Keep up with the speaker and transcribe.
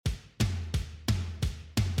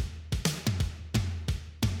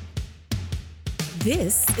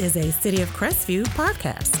This is a City of Crestview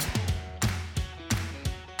podcast.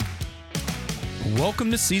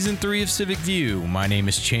 Welcome to Season 3 of Civic View. My name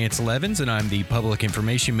is Chance Levins, and I'm the Public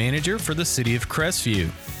Information Manager for the City of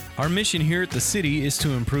Crestview. Our mission here at the city is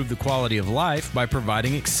to improve the quality of life by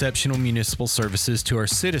providing exceptional municipal services to our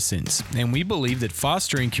citizens, and we believe that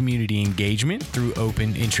fostering community engagement through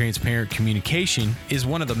open and transparent communication is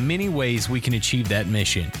one of the many ways we can achieve that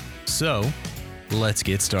mission. So, let's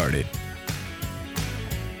get started.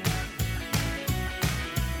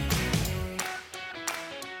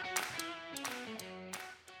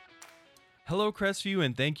 Hello, Crestview,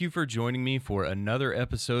 and thank you for joining me for another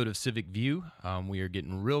episode of Civic View. We are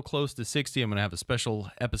getting real close to 60. I'm going to have a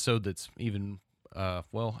special episode that's even, I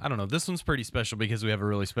don't know. This one's pretty special because we have a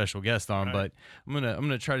really special guest on, but I'm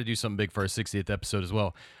gonna try to do something big for our 60th episode as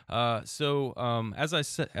well. As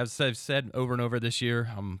I've said over and over this year,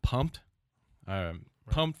 I'm pumped.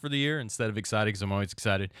 Pumped for the year instead of excited because I'm always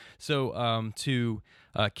excited. So to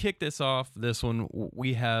kick this off, this one,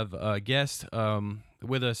 we have a guest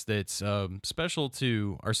with us that's special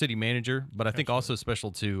to our city manager, but I think also special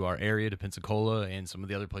to our area, to Pensacola, and some of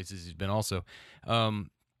the other places he's been also.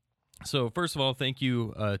 So first of all, thank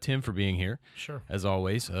you, Tim, for being here. Sure. As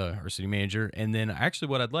always, our city manager. And then actually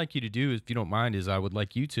what I'd like you to do, if you don't mind, is I would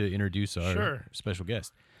like you to introduce our special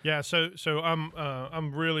guest. Yeah, so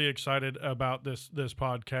I'm really excited about this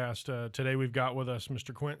podcast. Today we've got with us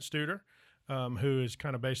Mr. Quint Studer, who is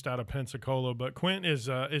kind of based out of Pensacola. But Quint is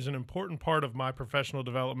an important part of my professional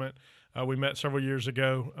development. We met several years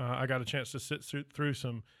ago. I got a chance to sit through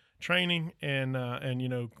some training and you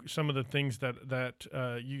know, some of the things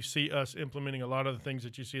that you see us implementing. A lot of the things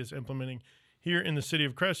that you see us implementing here in the city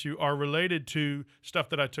of Crestview are related to stuff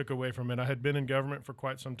that I took away from it. I had been in government for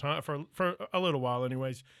quite some time, for a little while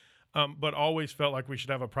anyways, but always felt like we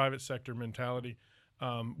should have a private sector mentality.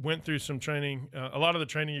 Went through some training. A lot of the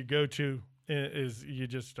training you go to is you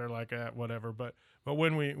just are like, whatever. But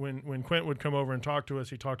when Quint would come over and talk to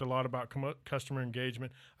us, he talked a lot about customer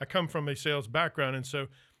engagement. I come from a sales background, and so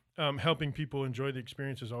helping people enjoy the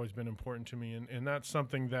experience has always been important to me. And that's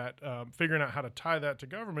something that figuring out how to tie that to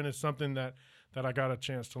government is something that I got a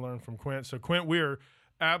chance to learn from Quint. So Quint, we're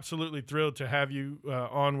absolutely thrilled to have you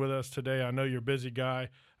on with us today. I know you're a busy guy.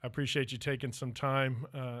 I appreciate you taking some time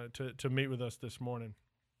to meet with us this morning.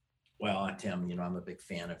 Well, Tim, you know, I'm a big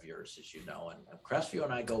fan of yours, as you know, and Crestview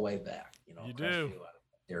and I go way back. You know, you Crestview, do.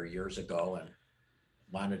 There years ago, and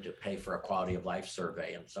wanted to pay for a quality of life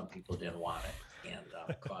survey, and some people didn't want it,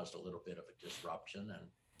 and caused a little bit of a disruption. And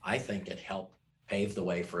I think it helped pave the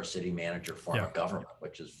way for a city manager form of government,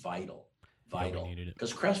 which is vital.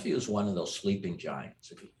 Because Crestview is one of those sleeping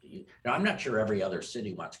giants. Now, I'm not sure every other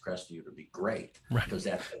city wants Crestview to be great, because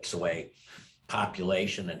that takes away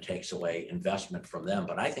population and takes away investment from them.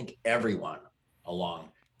 But I think everyone along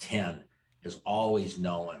 10 has always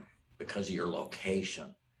known, because of your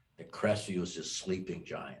location, that Crestview is this sleeping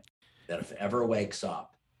giant, that if it ever wakes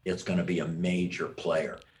up, it's going to be a major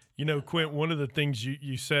player. You know, Quint, one of the things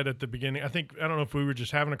you said at the beginning, I don't know if we were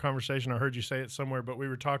just having a conversation, I heard you say it somewhere, but we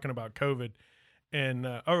were talking about COVID, and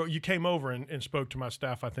you came over and spoke to my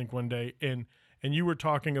staff, I think, one day, and you were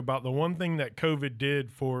talking about the one thing that COVID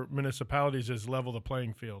did for municipalities is level the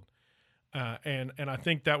playing field. And I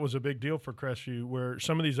think that was a big deal for Crestview, where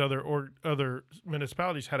some of these other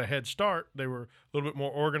municipalities had a head start. They were a little bit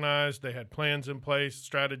more organized. They had plans in place,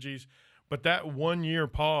 strategies. But that 1 year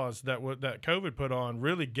pause that COVID put on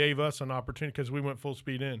really gave us an opportunity, because we went full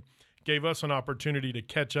speed in, gave us an opportunity to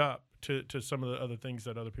catch up to some of the other things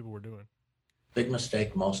that other people were doing. Big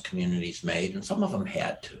mistake most communities made, and some of them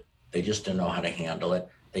had to. They just didn't know how to handle it.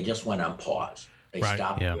 They just went on pause. They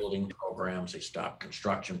stopped building programs. They stopped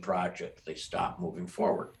construction projects. They stopped moving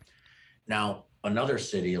forward. Now, another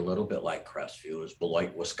city a little bit like Crestview is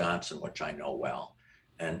Beloit, Wisconsin, which I know well.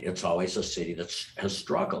 And it's always a city that has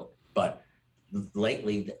struggled. But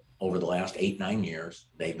lately, over the last 8-9 years,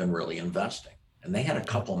 they've been really investing. And they had a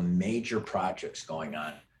couple major projects going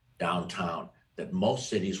on downtown that most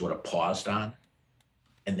cities would have paused on.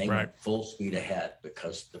 And they went full speed ahead,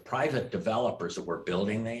 because the private developers that were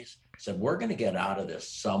building these said, we're going to get out of this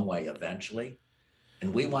some way eventually,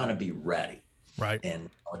 and we want to be ready. Right.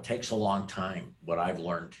 And it takes a long time, what I've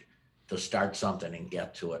learned, to start something and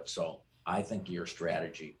get to it. So I think your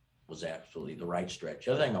strategy was absolutely the right strategy.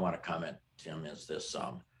 The other thing I want to comment, Tim, is this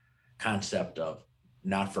concept of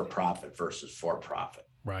not-for-profit versus for-profit.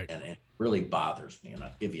 Right. And it really bothers me, and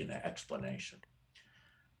I'll give you an explanation.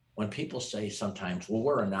 When people say sometimes, well,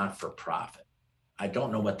 we're a not-for-profit, I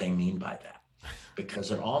don't know what they mean by that,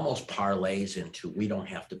 because it almost parlays into we don't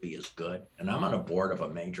have to be as good. And I'm on a board of a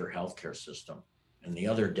major healthcare system, and the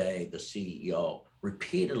other day, the CEO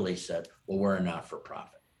repeatedly said, well, we're a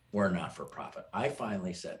not-for-profit. We're a not-for-profit. I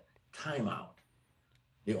finally said, time out.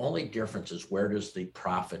 The only difference is where does the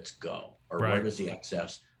profits go, or where does the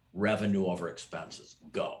excess revenue over expenses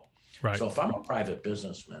go? Right. So if I'm a private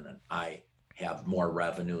businessman and I have more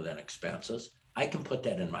revenue than expenses, I can put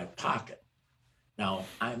that in my pocket. Now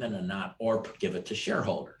I'm in a not, or give it to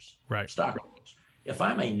shareholders, stockholders. If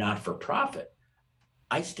I'm a not-for-profit,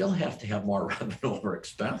 I still have to have more revenue over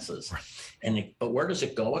expenses. But where does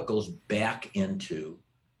it go? It goes back into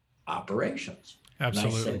operations.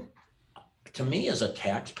 Absolutely. And I said, to me as a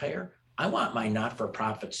taxpayer, I want my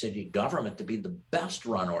not-for-profit city government to be the best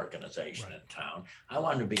run organization in town. I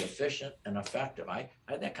want them to be efficient and effective. I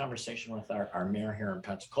had that conversation with our mayor here in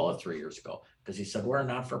Pensacola 3 years ago, because he said, we're a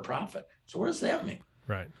not-for-profit. So what does that mean?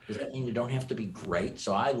 Right. Does that mean you don't have to be great?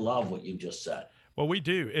 So I love what you just said. Well, we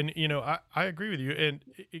do. And, I agree with you. And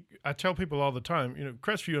I tell people all the time,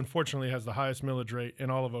 Crestview, unfortunately, has the highest millage rate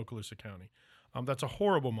in all of Okaloosa County. That's a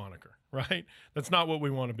horrible moniker, right? That's not what we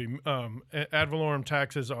want to be. Ad valorem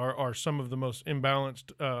taxes are some of the most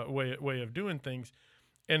imbalanced way of doing things.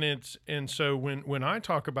 And so when I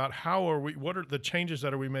talk about what are the changes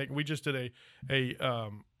that we making? We just did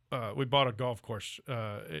we bought a golf course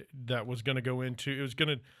that was going to go into, it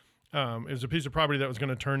was a piece of property that was going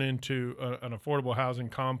to turn into an affordable housing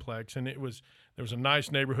complex. And there was a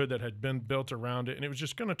nice neighborhood that had been built around it, and it was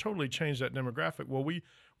just going to totally change that demographic. Well, we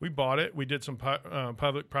bought it. We did some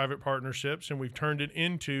public-private partnerships, and we've turned it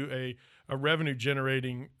into a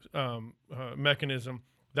revenue-generating mechanism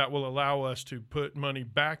that will allow us to put money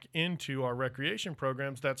back into our recreation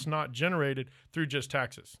programs that's not generated through just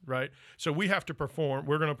taxes, right? So we have to perform.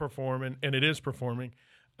 We're going to perform, and it is performing.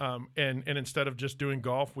 And instead of just doing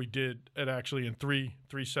golf, we did it actually in three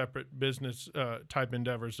separate business type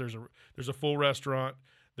endeavors. There's a full restaurant.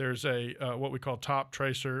 There's a what we call Top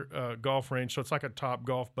Tracer golf range. So it's like a Top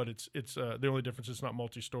Golf, but it's the only difference it's not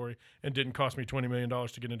multi-story and didn't cost me $20 million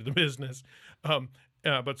to get into the business.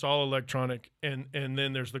 But it's all electronic. And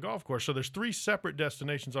then there's the golf course. So there's three separate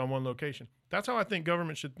destinations on one location. That's how I think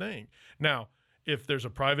government should think. Now, if there's a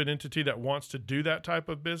private entity that wants to do that type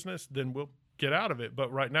of business, then we'll get out of it.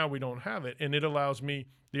 But right now we don't have it. And it allows me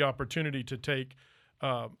the opportunity to take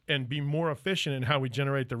and be more efficient in how we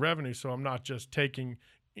generate the revenue. So I'm not just taking,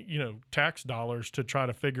 tax dollars to try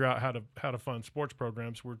to figure out how to fund sports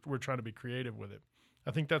programs. We're trying to be creative with it.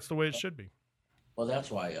 I think that's the way it should be. Well, that's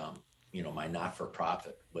why, my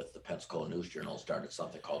not-for-profit with the Pensacola News Journal started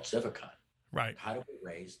something called Civicon. Right. How do we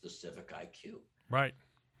raise the civic IQ? Right.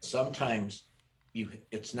 Sometimes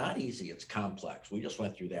it's not easy. It's complex. We just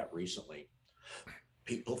went through that recently.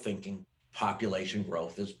 People thinking population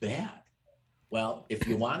growth is bad. Well, if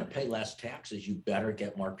you want to pay less taxes, you better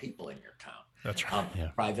get more people in your town. That's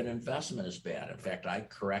right. Private investment is bad. In fact, I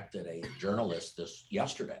corrected a journalist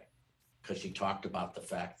yesterday because she talked about the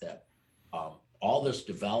fact that all this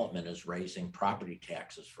development is raising property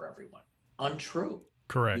taxes for everyone. Untrue.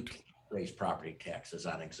 Correct. You can't raise property taxes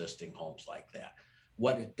on existing homes like that.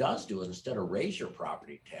 What it does do is instead of raise your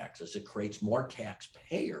property taxes, it creates more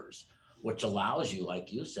taxpayers, which allows you,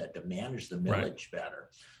 like you said, to manage the millage better.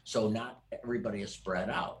 So not everybody is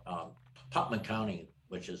spread out. Putnam County,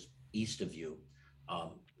 which is east of you,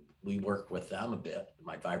 we worked with them a bit,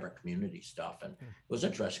 my vibrant community stuff. And it was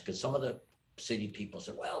interesting because some of the city people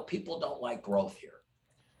said, well, people don't like growth here.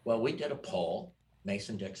 Well, we did a poll,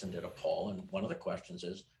 Mason-Dixon did a poll, and one of the questions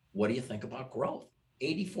is, what do you think about growth?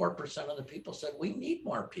 84% of the people said, we need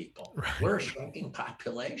more people. Right. We're a shrinking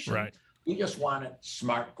population. Right. We just want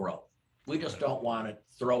smart growth. We just don't want to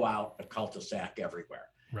throw out a cul-de-sac everywhere.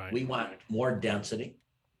 Right. We want more density.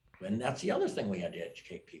 And that's the other thing we had to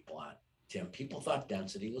educate people on, Tim. People thought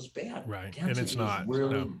density was bad. Right. Density and it's not. is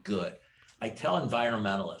really good. I tell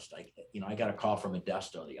environmentalists, I got a call from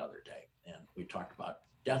Modesto the other day, and we talked about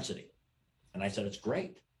density. And I said, it's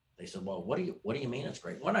great. They said, well, what do you mean it's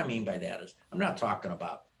great? What I mean by that is I'm not talking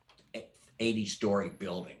about 80-story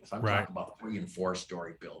buildings. I'm talking about 3- and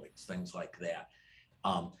 4-story buildings, things like that.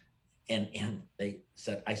 And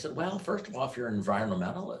I said, well, first of all, if you're an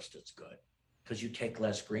environmentalist, it's good because you take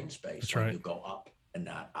less green space when you go up and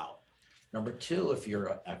not out. Number two, if you're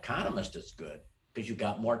an economist, it's good because you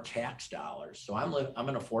got more tax dollars. So I'm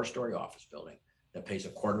in a 4-story office building that pays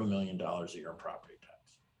 $250,000 a year in property tax.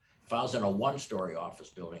 If I was in a 1-story office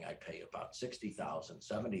building, I'd pay about $60,000,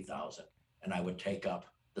 $70,000, and I would take up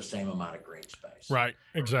the same amount of green space. Right,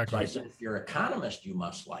 exactly. So I said, if you're an economist, you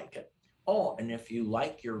must like it. Oh, and if you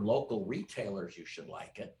like your local retailers, you should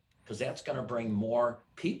like it because that's going to bring more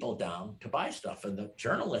people down to buy stuff. And the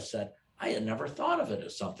journalist said, I had never thought of it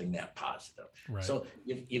as something that positive. Right. So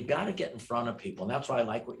you've got to get in front of people. And that's why I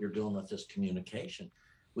like what you're doing with this communication.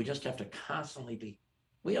 We just have to constantly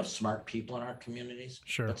we have smart people in our communities,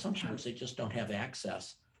 sure, but sometimes they just don't have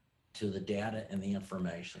access to the data and the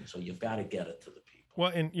information. So you've got to get it to the people.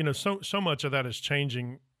 Well, and, so much of that is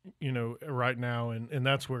changing, right now. And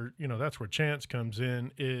that's where Chance comes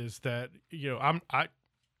in, is that,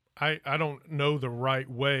 I don't know the right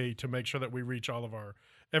way to make sure that we reach all of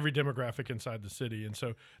every demographic inside the city. And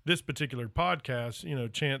so this particular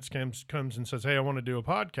podcast, Chance comes and says, hey, I want to do a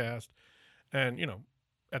podcast. And,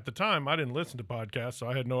 at the time I didn't listen to podcasts, so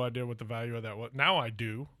I had no idea what the value of that was. Now I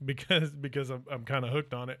do, because I'm kind of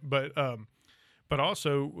hooked on it. But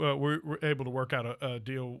also we're able to work out a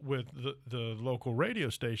deal with the local radio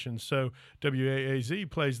station. So WAAZ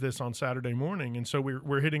plays this on Saturday morning, and so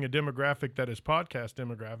we're hitting a demographic that is podcast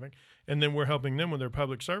demographic, and then we're helping them with their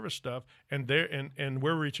public service stuff, and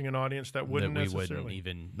we're reaching an audience that wouldn't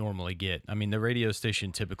even normally get. I mean, the radio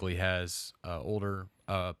station typically has older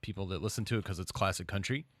people that listen to it because it's classic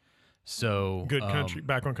country. So good country,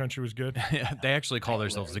 background country was good. They actually call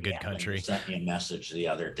themselves a good country. You sent me a message the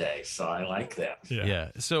other day, so I like that. Yeah.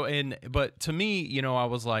 So but to me, I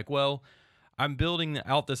was like, well, I'm building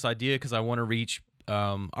out this idea because I want to reach.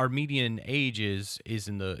 Our median age is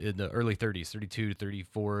in the early 30s, 32 to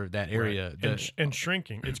 34, that area, right. And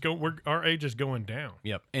shrinking. Our age is going down.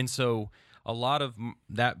 Yep. And so a lot of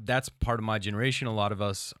that's part of my generation. A lot of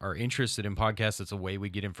us are interested in podcasts. It's a way we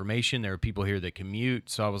get information. There are people here that commute.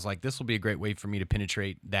 So I was like, this will be a great way for me to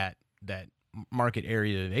penetrate that market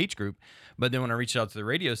area of age group. But then when I reached out to the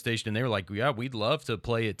radio station and they were like, yeah, we'd love to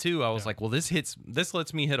play it too, I was like, well, this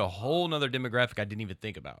lets me hit a whole nother demographic I didn't even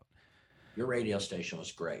think about. Your radio station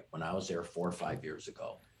was great. When I was there 4 or 5 years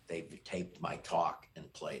ago, they taped my talk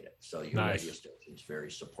and played it. So your radio station is very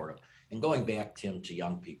supportive. And going back, Tim, to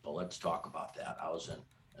young people, let's talk about that. I was in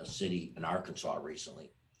a city in Arkansas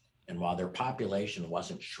recently, and while their population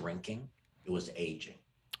wasn't shrinking, it was aging.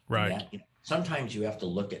 Right. Sometimes you have to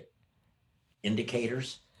look at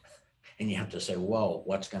indicators, and you have to say, whoa,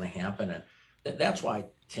 what's going to happen? And that's why,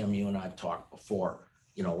 Tim, you and I have talked before.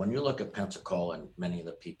 When you look at Pensacola, and many of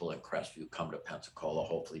the people in Crestview come to Pensacola,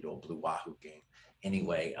 hopefully to a Blue Wahoo game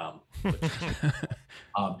anyway,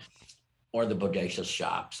 or the bodacious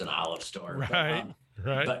shops and olive store. Right.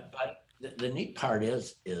 But the neat part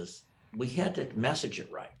is we had to message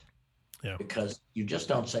it right. Yeah. Because you just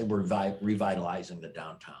don't say we're revitalizing the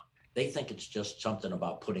downtown. They think it's just something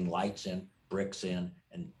about putting lights in, bricks in,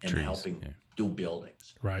 and helping do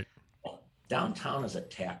buildings. Right. Well, downtown is a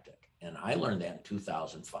tactic. And I learned that in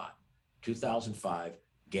 2005. 2005,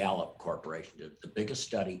 Gallup Corporation did the biggest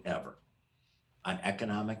study ever on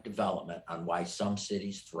economic development, on why some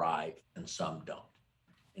cities thrive and some don't.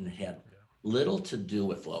 And it had little to do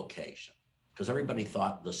with location, because everybody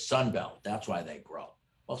thought the Sun Belt, that's why they grow.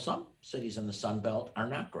 Well, some cities in the Sun Belt are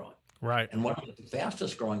not growing. Right. And one of the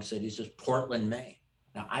fastest growing cities is Portland, Maine.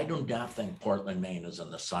 Now, I do not think Portland, Maine is in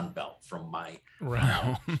the Sun Belt from my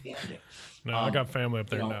understanding. No, I got family up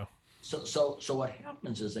there now. So what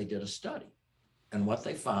happens is they did a study, and what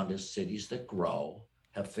they found is cities that grow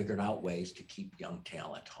have figured out ways to keep young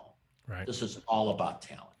talent home. Right. This is all about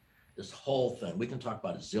talent. This whole thing, we can talk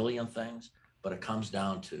about a zillion things, but it comes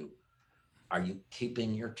down to, are you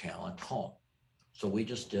keeping your talent home? So we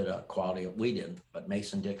just did but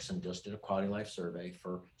Mason-Dixon just did a quality life survey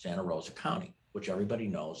for Santa Rosa County, which everybody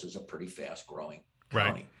knows is a pretty fast growing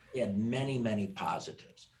county. Right. They had many, many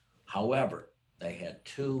positives. However, they had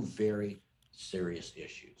two very serious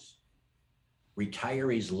issues.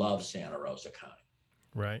 Retirees love Santa Rosa County.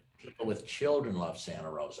 Right. People with children love Santa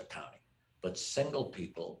Rosa County, but single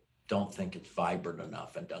people don't think it's vibrant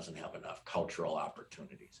enough and doesn't have enough cultural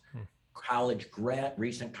opportunities.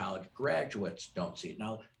 Recent college graduates don't see it.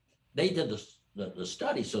 Now, they did the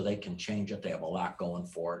study so they can change it. They have a lot going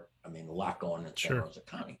for it. I mean, a lot going in Santa Rosa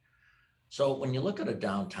County. So when you look at a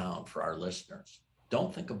downtown, for our listeners,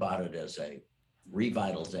 don't think about it as a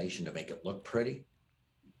revitalization to make it look pretty.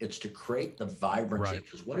 It's to create the vibrancy,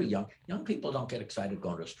 because what do young people don't get excited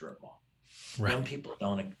going to a strip mall. Right. Young people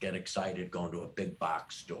don't get excited going to a big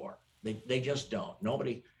box store. They just don't.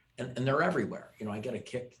 Nobody, and they're everywhere. I get a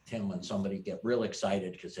kick, Tim, when somebody get real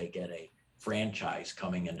excited because they get a franchise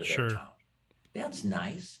coming into their town. That's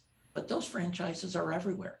nice, but those franchises are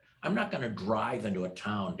everywhere. I'm not going to drive into a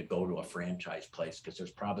town to go to a franchise place because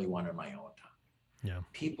there's probably one in my own town. Yeah.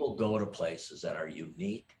 People go to places that are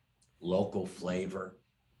unique, local flavor,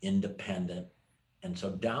 independent. And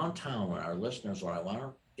so downtown, when our listeners, what I want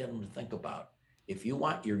to get them to think about, if you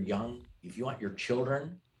want your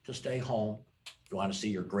children to stay home, if you want to see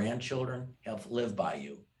your grandchildren live by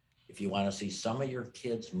you, if you want to see some of your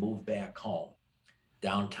kids move back home,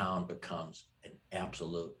 downtown becomes an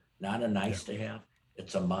absolute, not a nice to have,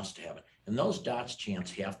 it's a must have. And those dots,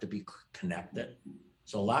 Chance, have to be connected.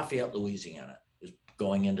 So Lafayette, Louisiana is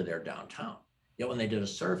going into their downtown. Yet when they did a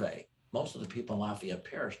survey, most of the people in Lafayette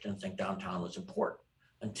Parish didn't think downtown was important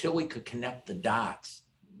until we could connect the dots.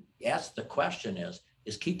 Ask the question is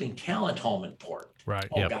keeping talent home important? Right.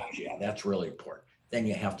 Oh, gosh, yeah, that's really important. Then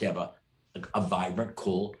you have to have a vibrant,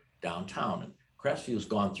 cool downtown. And Crestview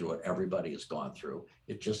gone through what everybody has gone through.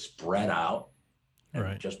 It just spread out and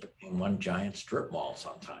it just became one giant strip mall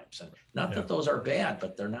sometimes. And not that those are bad,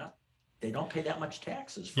 but they don't pay that much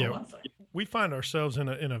taxes for one thing. We find ourselves in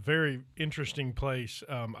a very interesting place.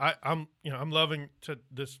 I'm loving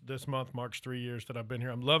this month marks 3 years that I've been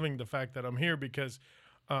here. I'm loving the fact that I'm here because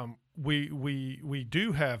we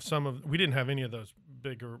do have we didn't have any of those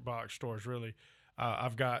bigger box stores really.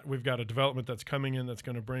 We've got a development that's coming in that's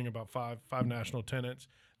going to bring about five national tenants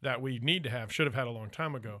that we need to should have had a long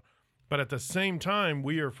time ago. But at the same time,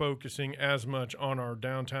 we are focusing as much on our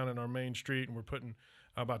downtown and our main street, and we're putting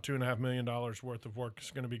about $2.5 million worth of work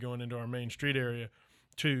is going to be going into our main street area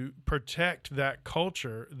to protect that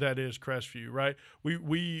culture that is Crestview, right?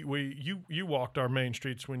 You walked our main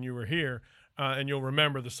streets when you were here, and you'll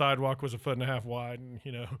remember the sidewalk was 1.5 feet wide,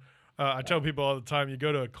 and I tell people all the time, you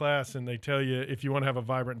go to a class and they tell you if you want to have a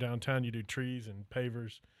vibrant downtown, you do trees and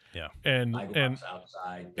pavers, and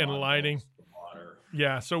outside, and lighting. Water.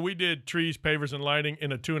 Yeah, so we did trees, pavers, and lighting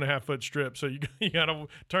in a 2.5 foot strip. So you got to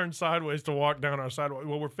turn sideways to walk down our sidewalk.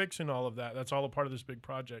 Well, we're fixing all of that. That's all a part of this big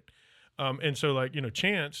project. And so,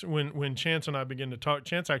 Chance, when Chance and I began to talk,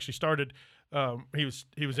 Chance actually started. He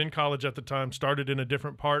was in college at the time. Started in a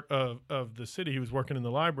different part of the city. He was working in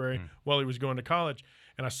the library while he was going to college.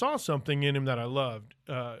 And I saw something in him that I loved.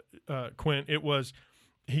 Quint,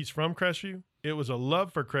 he's from Crestview. It was a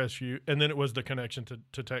love for Crestview, and then it was the connection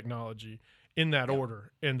to technology. In that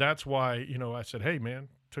order. And that's why, I said, hey, man,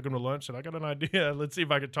 took him to lunch, said, I got an idea. Let's see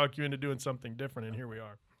if I could talk you into doing something different. And here we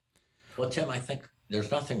are. Well, Tim, I think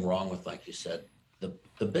there's nothing wrong with, like you said,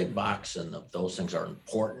 the big box and those things are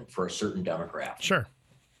important for a certain demographic. Sure.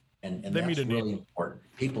 And that's really important.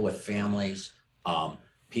 People with families,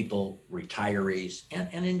 people, retirees,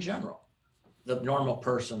 and in general, the normal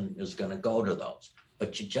person is going to go to those.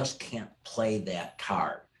 But you just can't play that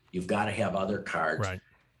card. You've got to have other cards. Right.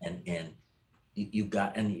 And you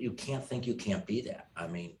can't think you can't be that. I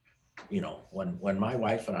mean, when my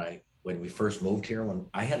wife and I, when we first moved here, when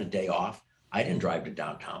I had a day off, I didn't drive to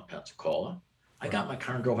downtown Pensacola. I got my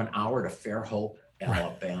car and drove an hour to Fairhope,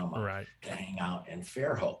 Alabama, to hang out in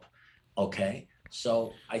Fairhope. Okay.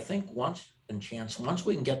 So I think once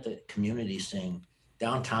we can get the community saying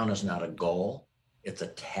downtown is not a goal, it's a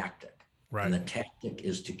tactic. Right. And the tactic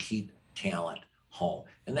is to keep talent home.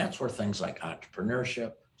 And that's where things like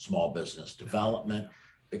entrepreneurship, small business development,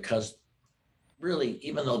 because really,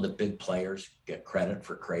 even though the big players get credit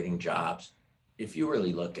for creating jobs, if you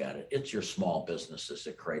really look at it, it's your small businesses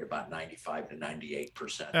that create about 95 to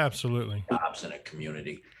 98% absolutely jobs in a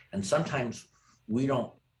community. And sometimes we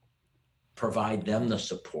don't provide them the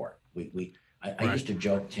support. I used to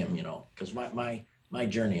joke, Tim, because my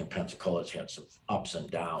journey in Pensacola has had some ups and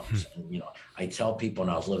downs. And, I tell people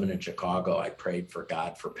when I was living in Chicago, I prayed for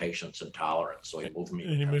God for patience and tolerance. So he moved me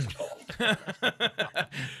to Pensacola.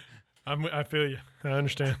 I feel you. I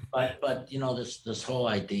understand. But this whole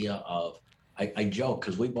idea of, I joke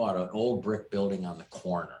because we bought an old brick building on the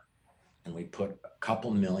corner and we put a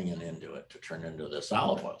couple million into it to turn into this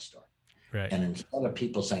olive oil store. Right. And instead of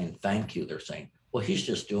people saying thank you, they're saying, well, he's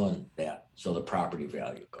just doing that so the property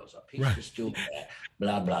value goes up. He's just doing that,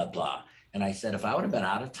 blah, blah, blah. And I said, if I would have been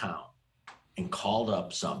out of town and called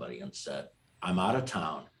up somebody and said, I'm out of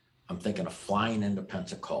town, I'm thinking of flying into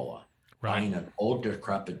Pensacola, buying an old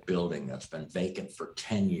decrepit building that's been vacant for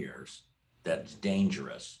 10 years, that's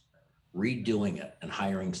dangerous, redoing it and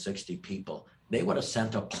hiring 60 people, they would have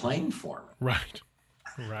sent a plane for me.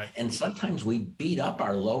 Right. And sometimes we beat up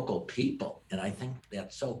our local people. And I think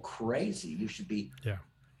that's so crazy. You should be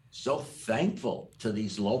so thankful to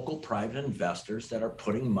these local private investors that are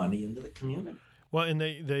putting money into the community. Well, and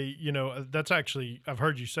they that's actually, I've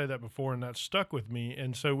heard you say that before, and that's stuck with me.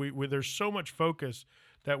 And so we there's so much focus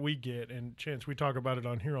that we get, and Chance, we talk about it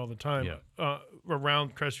on here all the time,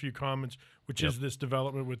 around Crestview Commons, which is this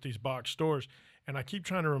development with these box stores. And I keep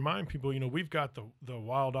trying to remind people, we've got the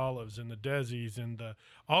Wild Olives and the Desi's and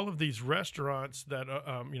all of these restaurants that,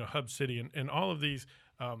 Hub City and all of these.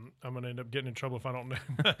 I'm going to end up getting in trouble if I don't name,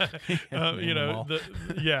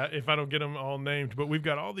 if I don't get them all named. But we've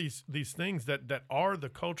got all these things that are the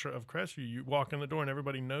culture of Crestview. You walk in the door and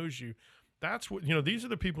everybody knows you. That's what, these are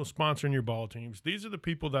the people sponsoring your ball teams. These are the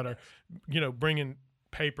people that are, bringing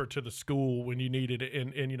paper to the school when you needed it,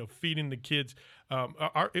 and feeding the kids.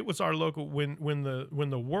 It was our local, when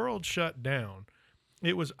the world shut down,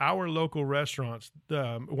 it was our local restaurants,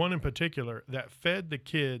 one in particular, that fed the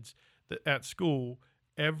kids at school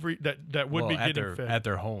that would be getting fed at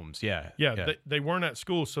their homes. Yeah. They weren't at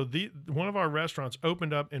school, so one of our restaurants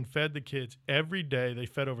opened up and fed the kids every day. They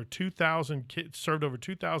fed over 2,000 kids, served over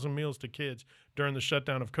 2,000 meals to kids during the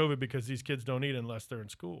shutdown of COVID, because these kids don't eat unless they're in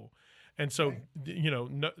school. And so,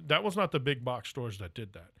 that was not the big box stores that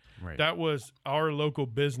did that. Right. That was our local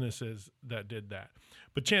businesses that did that.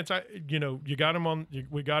 But Chance, you got him on.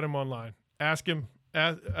 We got him online. Ask him.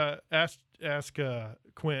 Ask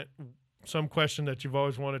Quint some question that you've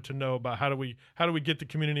always wanted to know about how do we get the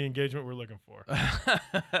community engagement we're looking for.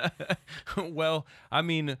 Well, I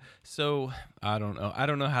mean, so I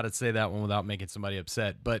don't know how to say that one without making somebody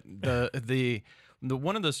upset. But the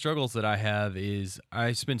one of the struggles that I have is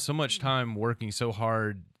I spend so much time working so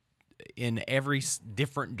hard in every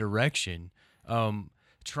different direction,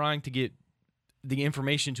 trying to get the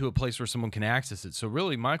information to a place where someone can access it. So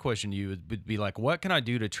really my question to you would be like, what can I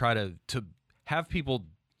do to try to have people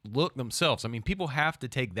look themselves? I mean, people have to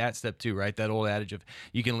take that step too, right? That old adage of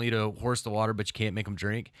you can lead a horse to water, but you can't make them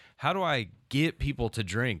drink. How do I get people to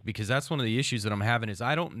drink? Because that's one of the issues that I'm having is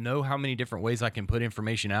I don't know how many different ways I can put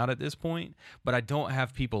information out at this point, but I don't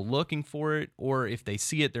have people looking for it, or if they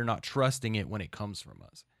see it, they're not trusting it when it comes from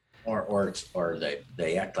us. Or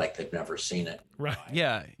they act like they've never seen it. Right.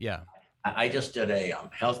 Yeah. I just did a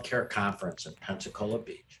healthcare conference in Pensacola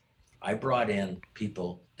Beach. I brought in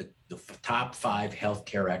people, the top 5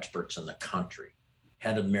 healthcare experts in the country,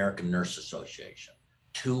 head of American Nurse Association,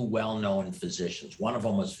 2 well-known physicians. One of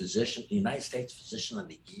them was the United States Physician of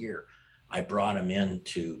the Year. I brought him in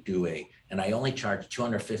to do and I only charged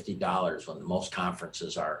 $250 when most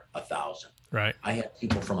conferences are $1,000. Right. I had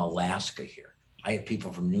people from Alaska here. I had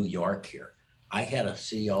people from New York here. I had a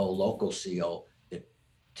local CO that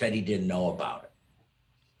said he didn't know about it.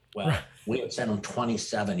 Well, we had sent him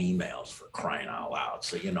 27 emails, for crying out loud.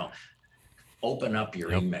 So, open up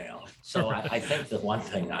your email. So I think the one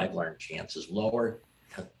thing I've learned, Chance, is lower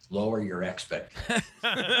your expectations.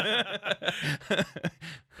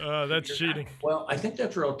 That's cheating. Well, I think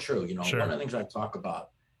that's real true. Sure. One of the things I talk about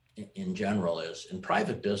in general is in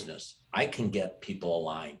private business, I can get people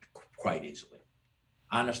aligned quite easily.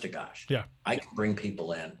 Honest to gosh. Yeah. I can bring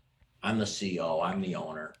people in. I'm the CEO. I'm the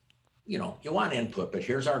owner. You want input, but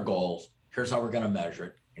here's our goals. Here's how we're going to measure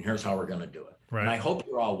it. And here's how we're going to do it. Right. And I hope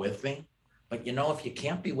you're all with me. But, if you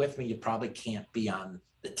can't be with me, you probably can't be on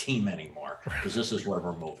the team anymore, because this is where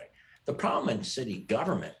we're moving. The problem in city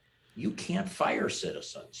government, you can't fire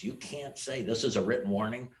citizens. You can't say this is a written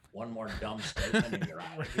warning, one more dumb statement and you're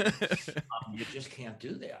out of here. You just can't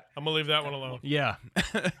do that. I'm going to leave that one alone. Yeah.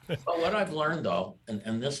 But what I've learned, though,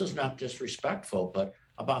 and this is not disrespectful, but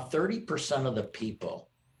about 30% of the people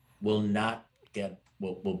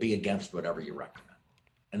will be against whatever you recommend.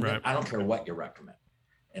 And right. I don't care what you recommend.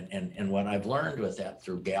 And what I've learned with that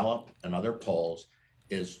through Gallup and other polls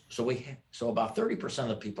is so about 30% of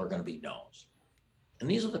the people are going to be no's. And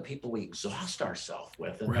these are the people we exhaust ourselves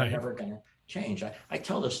with, and right. They're never going to change. I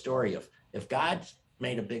tell the story of if God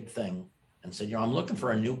made a big thing and said, I'm looking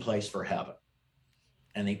for a new place for heaven.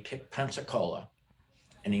 And he picked Pensacola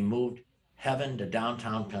and he moved heaven to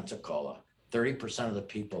downtown Pensacola. 30% of the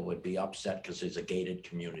people would be upset because it's a gated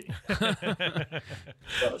community.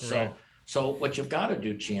 So what you've got to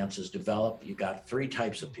do, Chance, is you got 3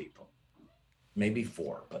 types of people, maybe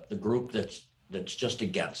 4, but the group that's just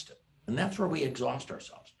against it. And that's where we exhaust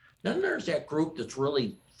ourselves. Then there's that group that's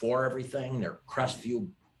really for everything. They're Crestview,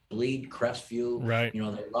 bleed Crestview. Right. They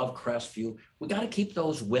love Crestview. We got to keep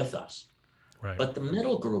those with us. Right. But the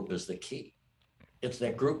middle group is the key. It's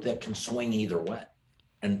that group that can swing either way.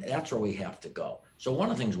 And that's where we have to go. So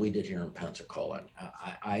one of the things we did here in Pensacola,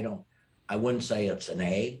 I wouldn't say it's an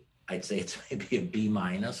A. I'd say it's maybe a B-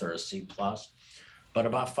 or a C+. But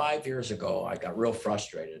about 5 years ago, I got real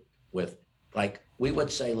frustrated with, we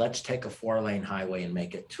would say, let's take a 4-lane highway and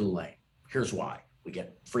make it 2-lane. Here's why. We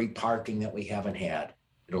get free parking that we haven't had.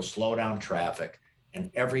 It'll slow down traffic.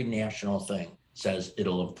 And every national thing says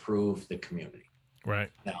it'll improve the community.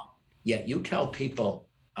 Right. Now, yet you tell people,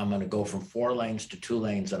 I'm going to go from 4 lanes to 2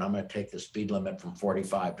 lanes, and I'm going to take the speed limit from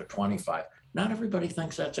 45 to 25. Not everybody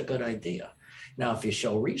thinks that's a good idea. Now, if you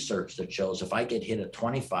show research that shows if I get hit at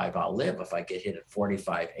 25, I'll live. If I get hit at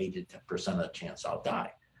 45, 80% of the chance I'll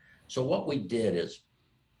die. So what we did is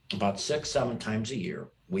about 6-7 times a year,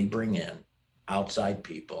 we bring in outside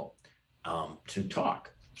people to talk.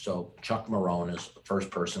 So Chuck Marone is the first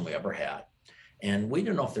person we ever had. And we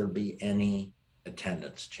didn't know if there'd be any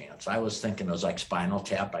attendance chance. I was thinking it was like Spinal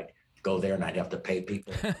Tap. I'd go there and I'd have to pay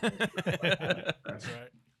people. That's right.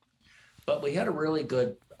 But we had a really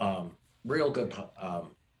good, real good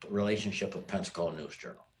relationship with Pensacola News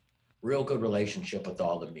Journal, real good relationship with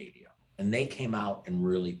all the media. And they came out and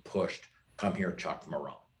really pushed, come here, Chuck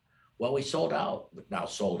Marohn. Well, we sold out, now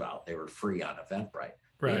sold out. They were free on Eventbrite.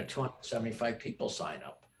 We had 275 people sign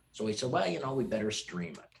up. So we said, well, we better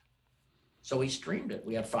stream it. So we streamed it.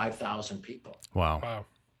 We had 5,000 people. Wow.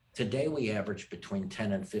 Today, we average between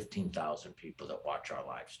 10 and 15,000 people that watch our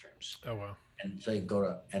live streams. Oh, wow. And they go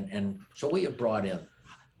to, and so we have brought in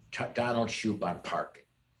Donald Shoup on parking.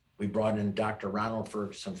 We brought in Dr. Ronald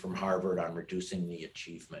Ferguson from Harvard on reducing the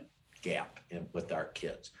achievement gap with our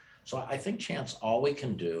kids. So I think, Chance, all we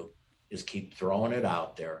can do is keep throwing it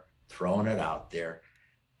out there.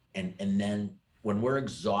 And then when we're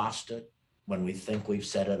exhausted, when we think we've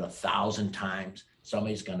said it 1,000 times,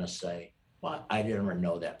 somebody's going to say, well, I didn't even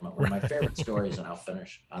know that. One of my favorite stories, and I'll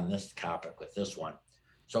finish on this topic with this one.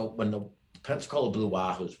 So when the Pensacola Blue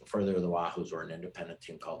Wahoos, further the Wahoos, were an independent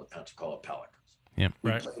team called the Pensacola Pelicans. Yep.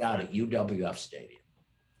 We played out at UWF Stadium.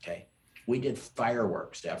 Okay. We did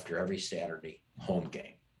fireworks after every Saturday home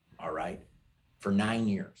game. All right. For 9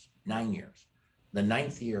 years. The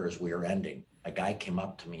 9th year, as we were ending, a guy came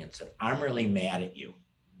up to me and said, I'm really mad at you.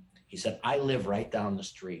 He said, I live right down the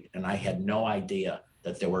street and I had no idea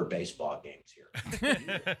that there were baseball games here.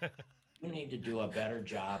 You need to do a better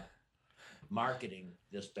job marketing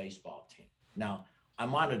this baseball team. Now, I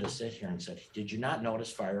wanted to sit here and said, did you not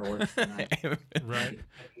notice fireworks tonight? Right.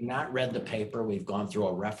 Have you not read the paper? We've gone through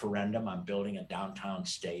a referendum on building a downtown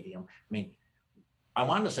stadium. I mean, I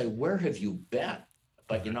wanted to say, where have you been?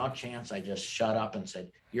 But Chance, I just shut up and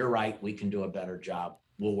said, you're right. We can do a better job.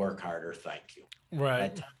 We'll work harder. Thank you. Right. By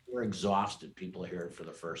the time we're exhausted, people hear it for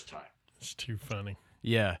the first time. It's too funny.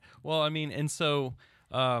 Yeah. Well, I mean, and so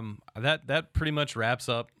that pretty much wraps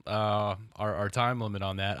up our time limit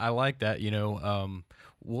on that. I like that.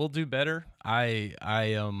 We'll do better.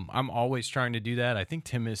 I'm always trying to do that. I think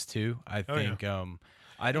Tim is too. I think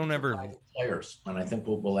I don't ever players, and I think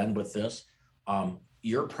we'll end with this.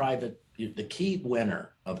 Your private. The key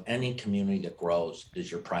winner of any community that grows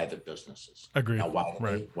is your private businesses. Agreed. Now,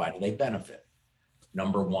 why do they benefit?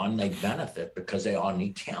 Number one, they benefit because they all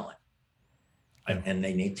need talent, and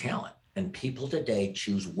they need talent. And people today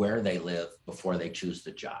choose where they live before they choose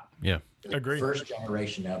the job. Yeah, agreed. First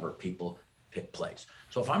generation ever, people pick place.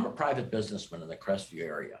 So if I'm a private businessman in the Crestview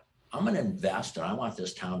area, I'm going to invest, and I want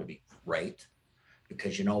this town to be great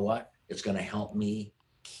because you know what? It's going to help me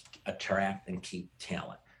attract and keep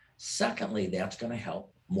talent. Secondly, that's going to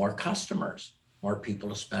help more customers, more people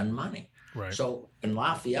to spend money. Right. So in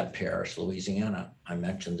Lafayette Parish, Louisiana, I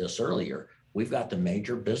mentioned this earlier, we've got the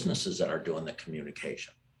major businesses that are doing the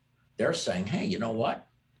communication. They're saying, hey, you know what?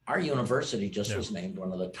 Our university just was named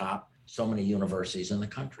one of the top so many universities in the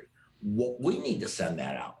country. We need to send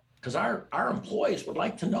that out because our employees would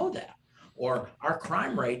like to know that. Or our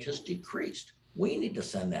crime rate has decreased. We need to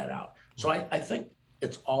send that out. So I think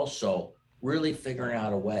it's also really figuring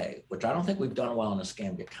out a way, which I don't think we've done well in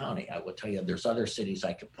Escambia County. I will tell you, there's other cities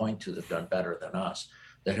I could point to that have done better than us,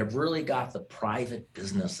 that have really got the private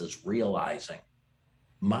businesses realizing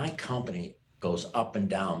my company goes up and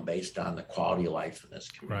down based on the quality of life in this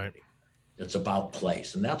community. Right. It's about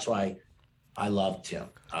place. And that's why I love Tim.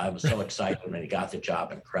 I was so excited when he got the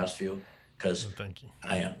job in Crestview because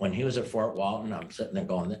when he was at Fort Walton, I'm sitting there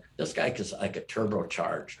going, this guy is like a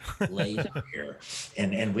turbocharged laser here,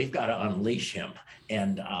 and we've got to unleash him.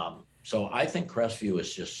 And so I think Crestview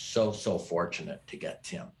is just so fortunate to get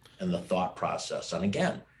Tim and the thought process. And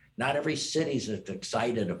again, not every city's as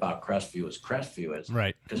excited about Crestview as Crestview is.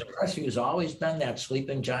 Right. Because Crestview has always been that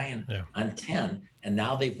sleeping giant on 10, and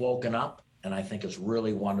now they've woken up, and I think it's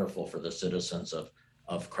really wonderful for the citizens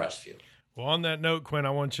of Crestview. Well, on that note, Quinn, I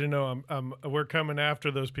want you to know we're coming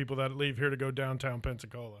after those people that leave here to go downtown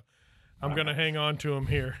Pensacola. I'm going to hang on to them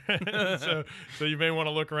here. so you may want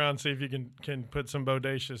to look around and see if you can put some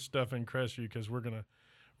bodacious stuff in Crestview because we're gonna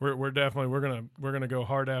go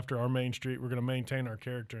hard after our main street. We're gonna maintain our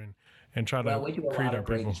character and try to we do a create lot our of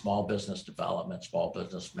great people. Small business development, small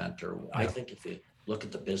business mentor. Yeah. I think if you look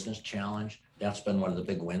at the business challenge, that's been one of the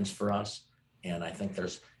big wins for us. And I think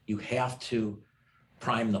you have to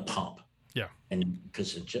prime the pump. Yeah. And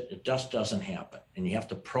because it just doesn't happen. And you have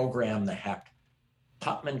to program the heck.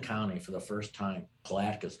 Putnam County, for the first time,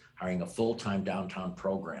 Palatin's hiring a full-time downtown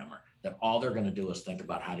programmer that all they're going to do is think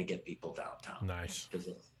about how to get people downtown. Nice.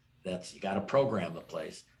 Because you got to program the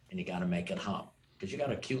place and you got to make it hum because you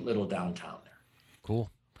got a cute little downtown there. Cool.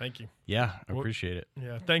 Thank you. Yeah, I appreciate it.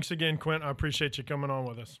 Yeah, thanks again, Quint. I appreciate you coming on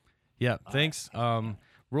with us. Yeah, thanks.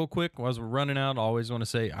 Real quick, as we're running out, I always want to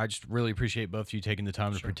say I just really appreciate both of you taking the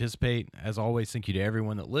time to participate. As always, thank you to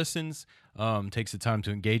everyone that listens, takes the time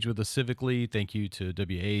to engage with us civically. Thank you to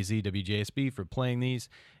WAAZ, WJSB for playing these.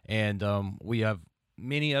 And we have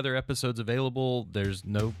many other episodes available. There's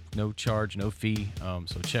no charge, no fee,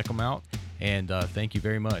 so check them out. And thank you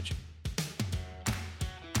very much.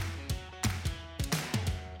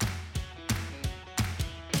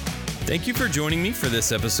 Thank you for joining me for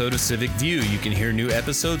this episode of Civic View. You can hear new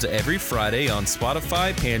episodes every Friday on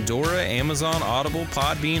Spotify, Pandora, Amazon, Audible,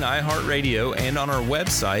 Podbean, iHeartRadio, and on our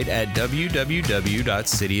website at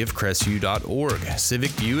www.cityofcrestview.org.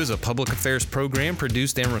 Civic View is a public affairs program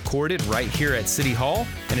produced and recorded right here at City Hall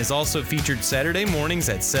and is also featured Saturday mornings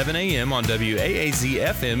at 7 a.m. on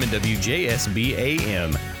WAAZ-FM and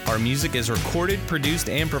WJSB-AM. Our music is recorded, produced,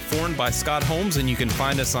 and performed by Scott Holmes, and you can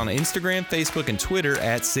find us on Instagram, Facebook, and Twitter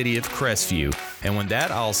at City of Crestview. And with that,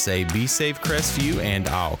 I'll say be safe, Crestview, and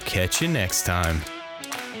I'll catch you next time.